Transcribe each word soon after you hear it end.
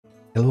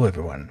Hello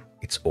everyone,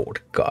 it's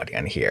Old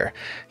Guardian here.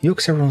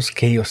 Yogg-Saron's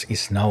Chaos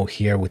is now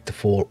here with the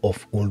Fall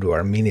of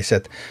Ulduar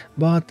miniset,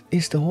 but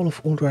is the Fall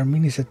of Ulduar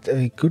miniset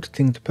a good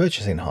thing to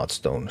purchase in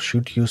Hearthstone?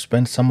 Should you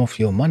spend some of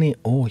your money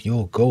or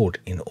your gold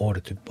in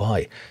order to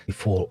buy the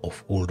Fall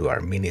of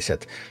Ulduar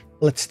miniset?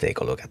 Let's take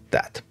a look at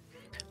that.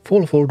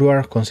 Fall of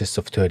Ulduar consists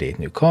of 38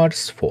 new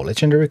cards, 4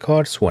 legendary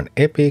cards, 1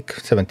 epic,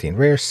 17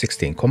 rares,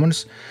 16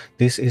 commons.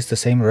 This is the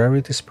same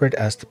rarity spread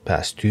as the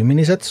past 2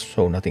 minisets,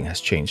 so nothing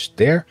has changed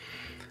there.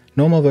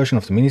 Normal version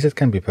of the miniset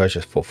can be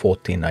purchased for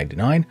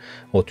 $14.99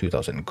 or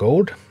 2000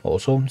 gold,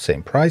 also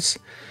same price.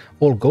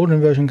 All golden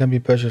version can be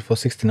purchased for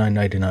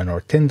 $69.99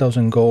 or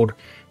 10,000 gold,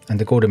 and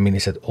the golden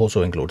miniset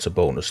also includes a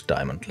bonus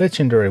diamond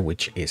legendary,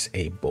 which is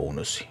a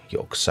bonus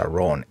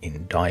Yogg-Saron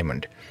in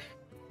diamond.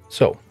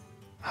 So,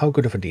 how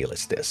good of a deal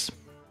is this?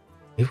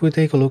 If we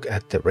take a look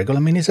at the regular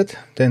miniset,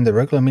 then the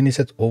regular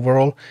miniset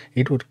overall,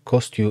 it would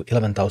cost you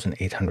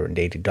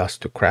 11,880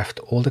 dust to craft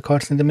all the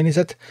cards in the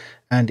miniset,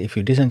 and if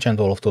you disenchant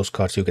all of those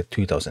cards you get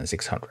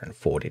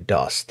 2,640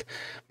 dust.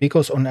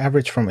 Because on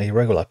average from a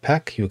regular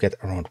pack you get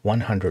around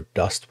 100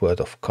 dust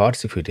worth of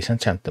cards if you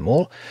disenchant them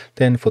all,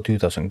 then for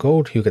 2,000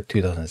 gold you get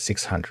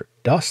 2,600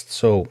 dust,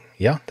 so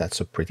yeah,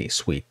 that's a pretty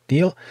sweet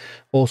deal.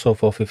 Also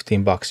for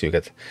 15 bucks you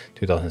get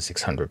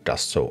 2,600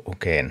 dust, so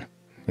again,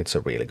 it's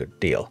a really good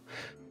deal.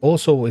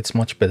 Also, it's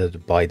much better to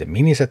buy the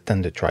miniset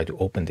than to try to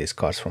open these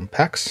cards from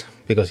packs,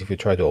 because if you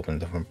try to open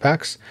them from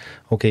packs,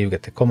 okay, you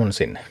get the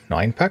commons in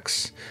 9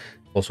 packs,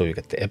 also you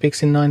get the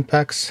epics in 9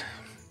 packs,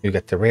 you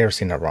get the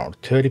rares in around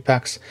 30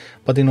 packs,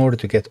 but in order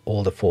to get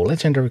all the 4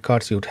 legendary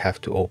cards, you'd have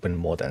to open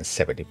more than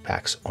 70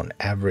 packs on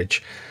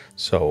average.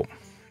 So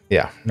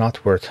yeah,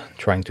 not worth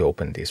trying to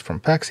open these from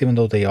packs, even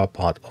though they are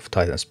part of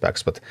Titans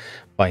packs, but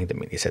buying the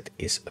miniset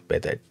is a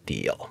better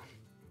deal.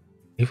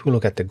 If we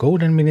look at the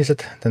golden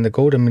miniset, then the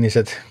golden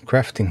miniset,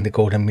 crafting the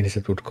golden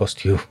miniset would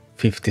cost you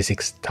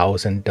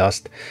 56,000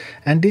 dust,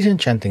 and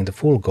disenchanting the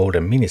full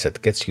golden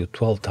miniset gets you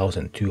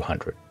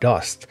 12,200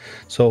 dust.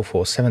 So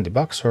for 70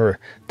 bucks or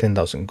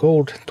 10,000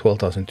 gold,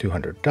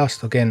 12,200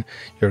 dust, again,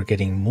 you're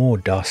getting more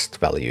dust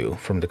value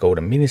from the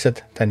golden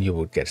miniset than you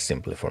would get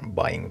simply from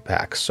buying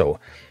packs. So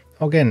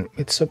again,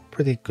 it's a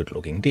pretty good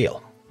looking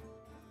deal.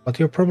 But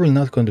you're probably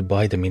not going to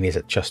buy the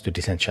miniset just to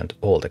disenchant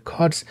all the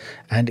cards,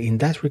 and in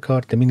that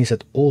regard the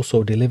miniset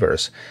also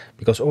delivers,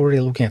 because already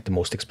looking at the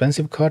most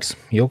expensive cards,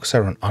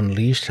 Yogg-Saron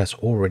Unleashed has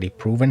already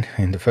proven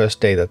in the first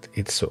day that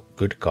it's a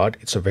good card,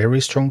 it's a very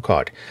strong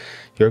card.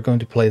 You're going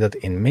to play that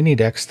in many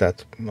decks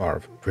that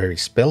are very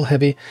spell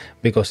heavy,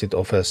 because it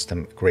offers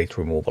them great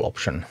removal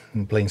option.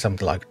 In playing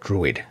something like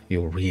Druid,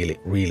 you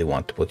really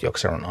want to put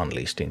Yogg-Saron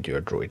Unleashed into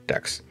your Druid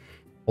decks.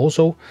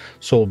 Also,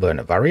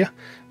 Soulburner Varia,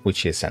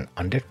 which is an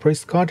Undead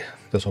Priest card.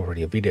 There's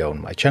already a video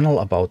on my channel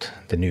about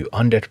the new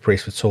Undead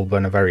Priest with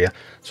Soulburner Varia.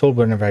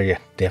 Soulburner Varia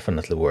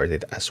definitely worth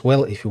it as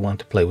well if you want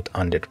to play with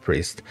Undead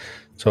Priest.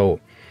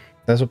 So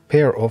there's a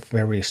pair of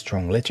very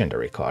strong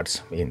legendary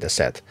cards in the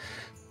set.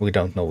 We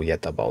don't know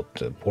yet about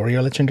the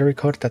Warrior legendary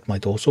card, that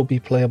might also be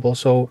playable.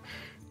 So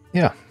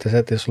yeah, the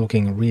set is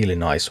looking really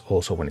nice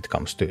also when it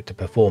comes to the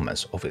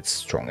performance of its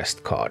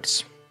strongest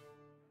cards.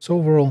 So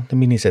overall, the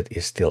miniset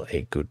is still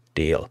a good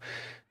deal.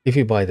 If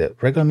you buy the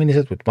regular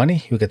miniset with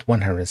money, you get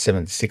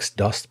 176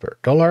 dust per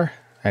dollar,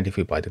 and if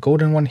you buy the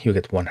golden one, you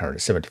get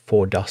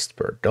 174 dust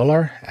per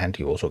dollar, and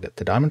you also get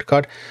the diamond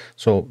card,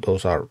 so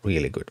those are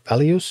really good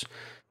values.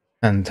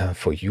 And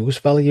for use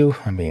value,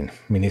 I mean,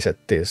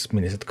 these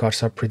miniset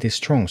cards are pretty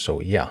strong, so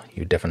yeah,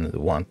 you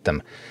definitely want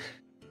them.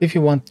 If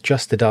you want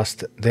just the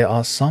dust, there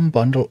are some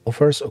bundle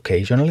offers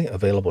occasionally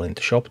available in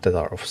the shop that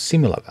are of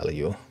similar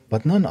value,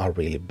 but none are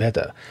really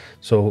better.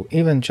 So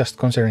even just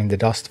considering the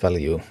dust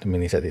value, the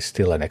miniset is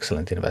still an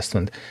excellent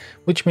investment,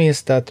 which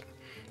means that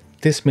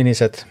this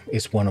miniset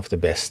is one of the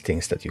best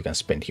things that you can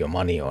spend your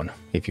money on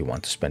if you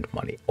want to spend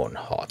money on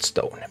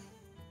Hearthstone.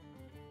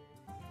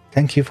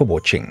 Thank you for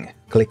watching.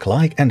 Click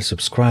like and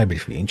subscribe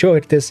if you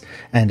enjoyed this,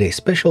 and a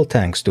special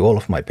thanks to all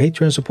of my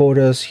Patreon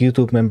supporters,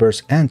 YouTube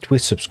members and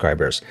Twitch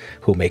subscribers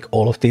who make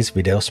all of these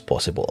videos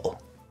possible.